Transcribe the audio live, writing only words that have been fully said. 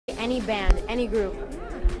any band, any group,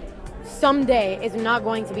 someday is not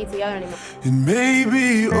going to be together anymore. It may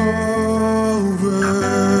be over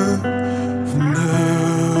for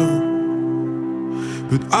now,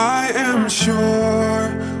 but I am sure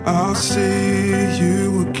I'll see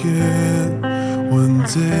you again one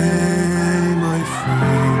day, my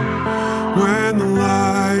friend. When the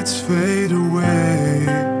lights fade away,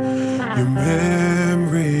 your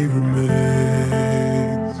memory remains.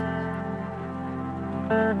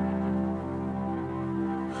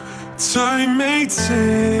 Time may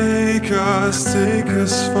take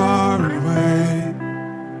us far away,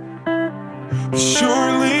 but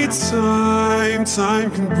surely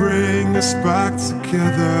time can bring us back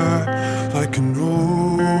together like an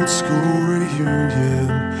old school reunion.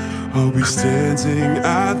 I'll be standing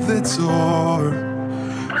at the door,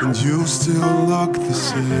 and you'll still look the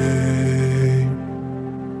same.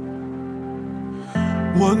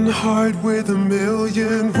 One heart with a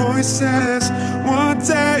million voices. One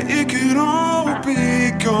day it could all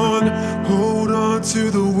be gone. Hold on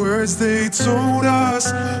to the words they told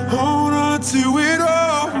us. Hold on to it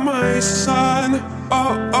all, my son.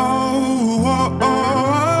 Oh, oh, oh, oh.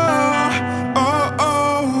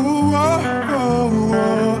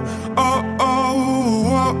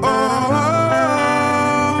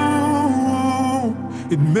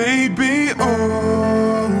 It may be over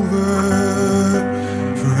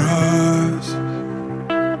for us,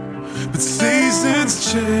 but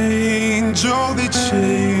seasons change, oh they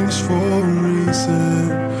change for a reason.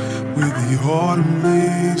 With the autumn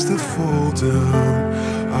leaves that fall down,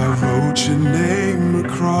 I wrote your name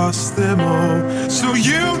across them all, so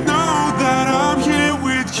you know that I'm here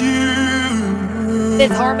with you.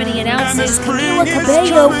 Fifth Harmony announces Camila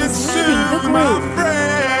Cabello is leaving the group.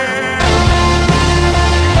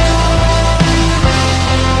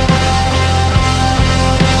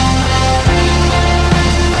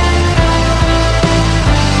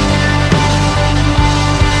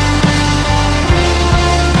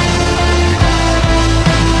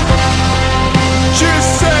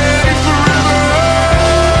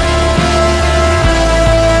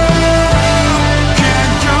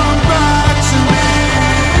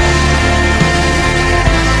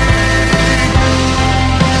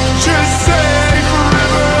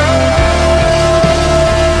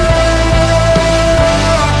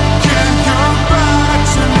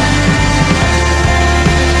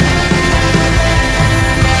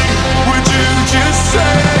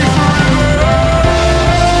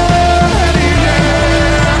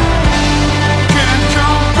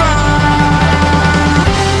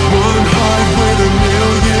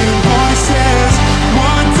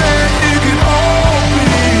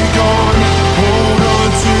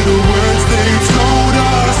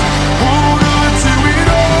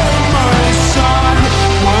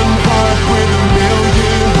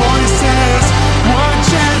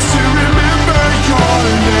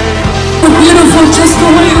 Beautiful just the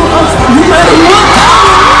way you are, no matter what.